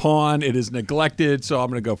used as a pawn. It is neglected. So I'm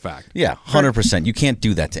going to go fact. Yeah, 100%. You can't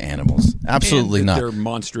do that to animals. Absolutely And that not. They're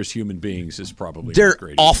monstrous human beings. Is probably They're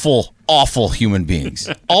great. awful, awful human beings.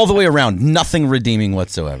 All the way around. Nothing redeeming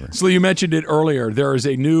whatsoever. So you mentioned it earlier. There is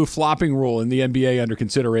a new flopping rule in the NBA under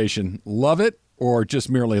consideration. Love it or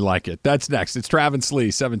just merely like it? That's next. It's Travis Lee,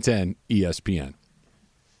 710 ESPN.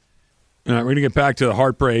 All right, we're going to get back to the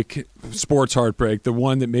heartbreak, sports heartbreak, the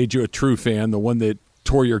one that made you a true fan, the one that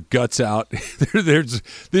tore your guts out. This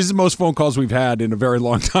is the most phone calls we've had in a very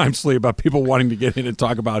long time, Slee, about people wanting to get in and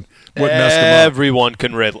talk about what messed them up. Everyone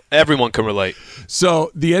can relate.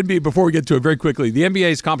 So the NBA, before we get to it very quickly, the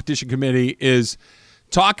NBA's competition committee is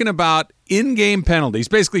talking about in-game penalties,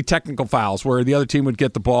 basically technical fouls, where the other team would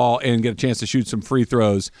get the ball and get a chance to shoot some free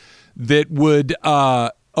throws that would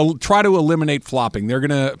try to eliminate flopping. They're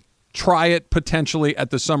going to try it potentially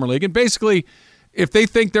at the Summer League. And basically, if they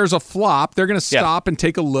think there's a flop, they're going to stop and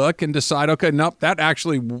take a look and decide, okay, nope, that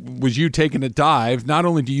actually was you taking a dive. Not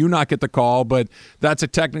only do you not get the call, but that's a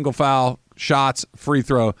technical foul, shots, free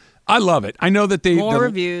throw. I love it. I know that More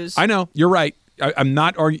reviews. I know. You're right. I'm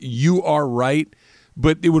not arguing. You are right.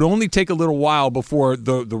 but it would only take a little while before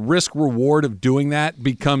the risk reward of doing that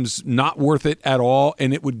becomes not worth it at all,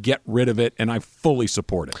 and it would get rid of it, and I fully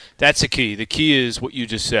support it. That's the key. The key is what you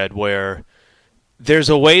just said, where there's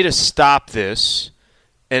a way to stop this,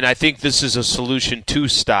 and I think this is a solution to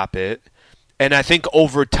stop it. And I think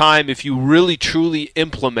over time, if you really truly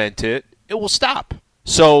implement it, it will stop.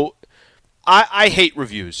 So I hate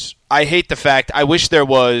reviews. I hate the fact, I wish there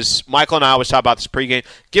was, Michael and I always talk about this pregame,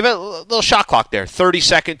 give it a little shot clock there,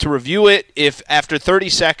 30-second to review it. If after 30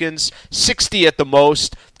 seconds, 60 at the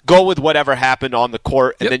most, go with whatever happened on the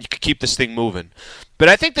court, and then you can keep this thing moving. But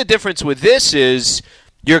I think the difference with this is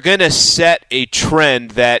you're going to set a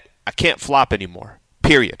trend that I can't flop anymore,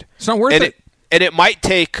 period. It's not worth it. And it might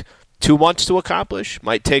take 2 months to accomplish,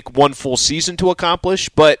 might take 1 full season to accomplish,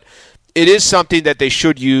 but it is something that they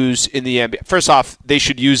should use in the NBA. First off, they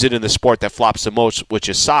should use it in the sport that flops the most, which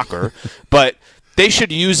is soccer. But they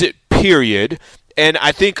should use it, period. And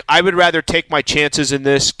I think I would rather take my chances in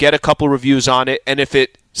this, get a couple reviews on it, and if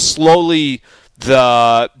it slowly,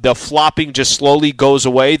 the flopping just slowly goes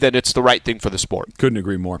away, then it's the right thing for the sport. Couldn't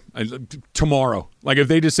agree more. Tomorrow. Like if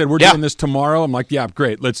they just said, we're doing this tomorrow, I'm like, yeah,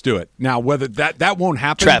 great, let's do it. Now, whether that won't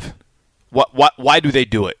happen. Trev, why do they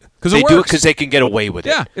do it? Because they do it because they can get away with it.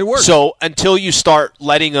 Yeah, it works. So until you start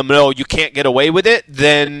letting them know you can't get away with it,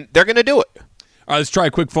 then they're going to do it. All right, let's try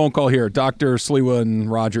a quick phone call here. Dr. Sliwa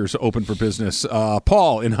and Rogers open for business.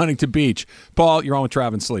 Paul in Huntington Beach. Paul, you're on with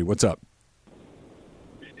Trav and Slee. What's up?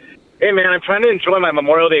 Hey, man, I'm trying to enjoy my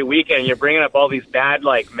Memorial Day weekend, and you're bringing up all these bad,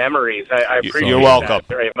 memories. I appreciate You're welcome. that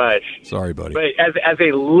very much. Sorry, buddy. But as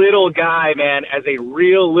a little guy, man, as a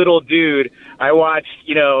real little dude, I watched,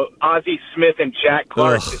 Ozzie Smith and Jack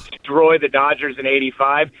Clark destroy the Dodgers in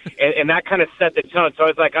 '85, and that kind of set the tone. So I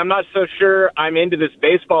was like, I'm not so sure I'm into this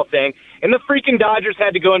baseball thing. And the freaking Dodgers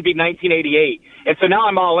had to go and beat 1988. And so now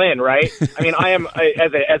I'm all in, right? I mean, I am,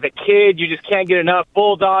 as a kid, you just can't get enough.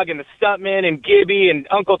 Bulldog and the Stuntman and Gibby and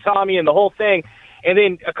Uncle Tommy and the whole thing. And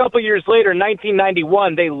then a couple years later, in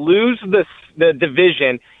 1991, they lose the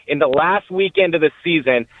division in the last weekend of the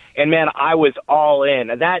season. And, man, I was all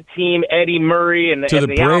in. That team, Eddie Murray and the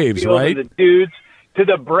Braves, outfield right? and the dudes, to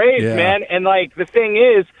the Braves, man. And, the thing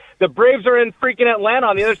is, the Braves are in freaking Atlanta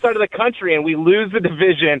on the other side of the country, and we lose the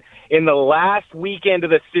division in the last weekend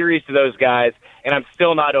of the series to those guys, and I'm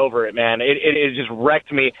still not over it, man. It just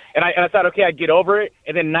wrecked me. And I thought, okay, I'd get over it,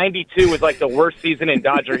 and then 92 was the worst season in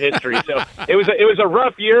Dodger history. So it was a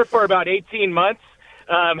rough year for about 18 months.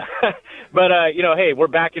 But hey, we're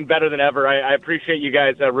back and better than ever. I appreciate you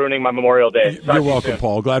guys ruining my Memorial Day. You're welcome,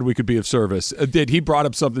 Paul. Glad we could be of service. He brought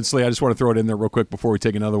up something, Slee. I just want to throw it in there real quick before we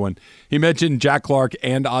take another one. He mentioned Jack Clark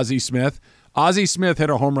and Ozzie Smith. Ozzie Smith hit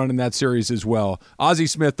a home run in that series as well. Ozzie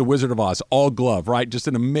Smith, the Wizard of Oz, all glove, right? Just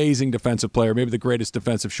an amazing defensive player, maybe the greatest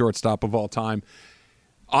defensive shortstop of all time.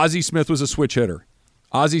 Ozzie Smith was a switch hitter.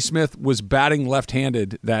 Ozzie Smith was batting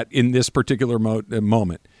left-handed in this particular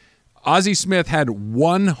moment. Ozzie Smith had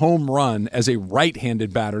one home run as a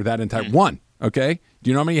right-handed batter that entire one. Okay, do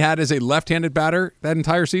you know how many he had as a left-handed batter that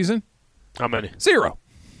entire season? How many? 0.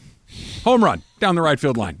 Home run down the right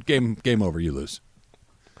field line. Game over. You lose.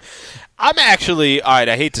 I'm actually all right.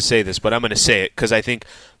 I hate to say this, but I'm going to say it because I think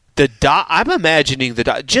I'm imagining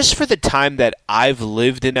just for the time that I've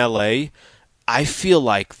lived in LA, I feel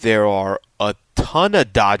like there are a ton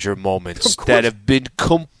of Dodger moments that have been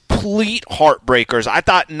complete heartbreakers. I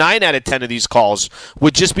thought 9 out of 10 of these calls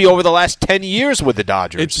would just be over the last 10 years with the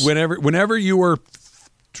Dodgers. It's whenever you were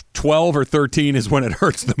 12 or 13 is when it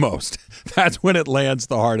hurts the most. That's when it lands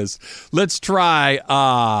the hardest. Let's try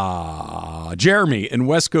Jeremy in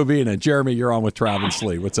West Covina. Jeremy, you're on with Trav and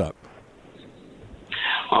Slee. What's up?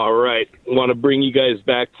 All right. I want to bring you guys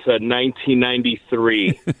back to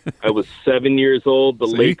 1993. I was 7 years old. The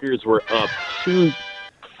Lakers were up 2-0.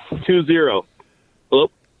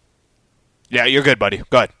 Hello? Yeah, you're good, buddy.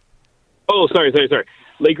 Go ahead. Oh, sorry.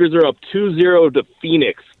 Lakers are up 2-0 to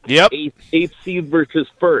Phoenix. Yep. Eighth seed versus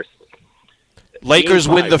first. Lakers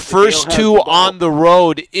win the first two on the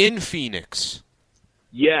road in Phoenix.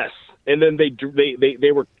 Yes, and then they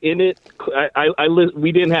were in it.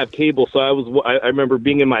 We didn't have cable, so I remember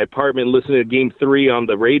being in my apartment listening to Game 3 on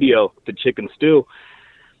the radio, the Chicken Stew.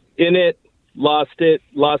 In it, lost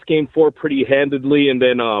Game 4 pretty handedly, and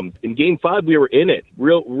then in Game 5 we were in it,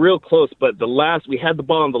 real close. But we had the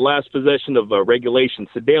ball on the last possession of regulation.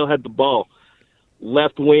 Sedale had the ball.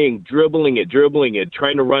 Left wing, dribbling it,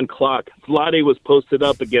 trying to run clock. Vlade was posted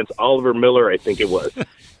up against Oliver Miller, I think it was.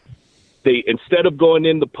 Instead of going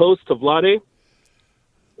in the post to Vlade,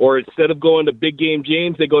 or instead of going to Big Game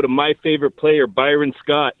James, they go to my favorite player, Byron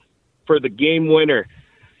Scott, for the game winner.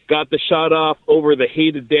 got the shot off over the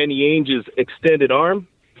hated Danny Ainge's extended arm,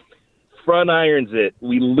 front irons it.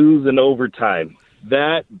 We lose in overtime.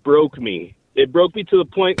 That broke me. It broke me to the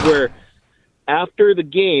point where after the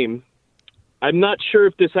game, I'm not sure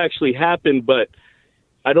if this actually happened, but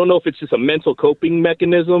I don't know if it's just a mental coping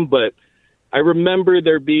mechanism, but I remember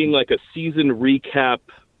there being like a season recap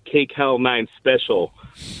KCAL 9 special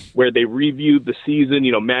where they reviewed the season,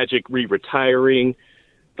 Magic retiring,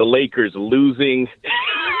 the Lakers losing.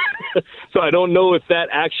 So I don't know if that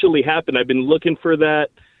actually happened. I've been looking for that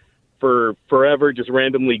for forever, just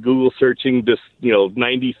randomly Google searching this,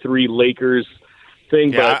 93 Lakers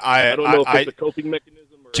thing, but I don't know if it's a coping mechanism.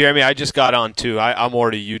 Jeremy, I just got on too. I'm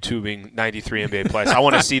already YouTubing 93 NBA plays. I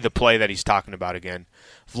want to see the play that he's talking about again.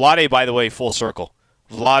 Vlade, by the way, full circle.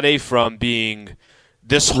 Vlade from being –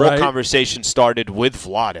 this whole conversation started with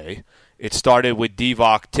Vlade. It started with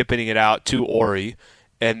Divock tipping it out to Ori,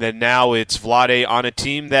 and then now it's Vlade on a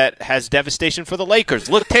team that has devastation for the Lakers.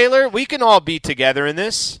 Look, Taylor, we can all be together in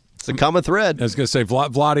this. It's a common thread. I was going to say,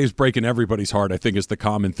 Vlade is breaking everybody's heart, I think, is the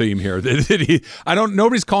common theme here.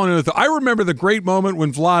 Nobody's calling it I remember the great moment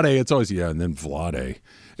when Vlade, it's always, and then Vlade.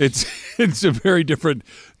 It's a very different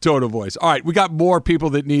tone of voice. All right, we got more people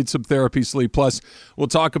that need some therapy sleep. Plus, we'll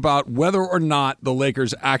talk about whether or not the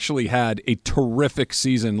Lakers actually had a terrific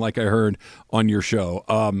season, like I heard on your show.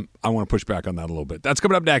 I want to push back on that a little bit. That's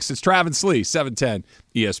coming up next. It's Travis Lee, 710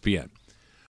 ESPN.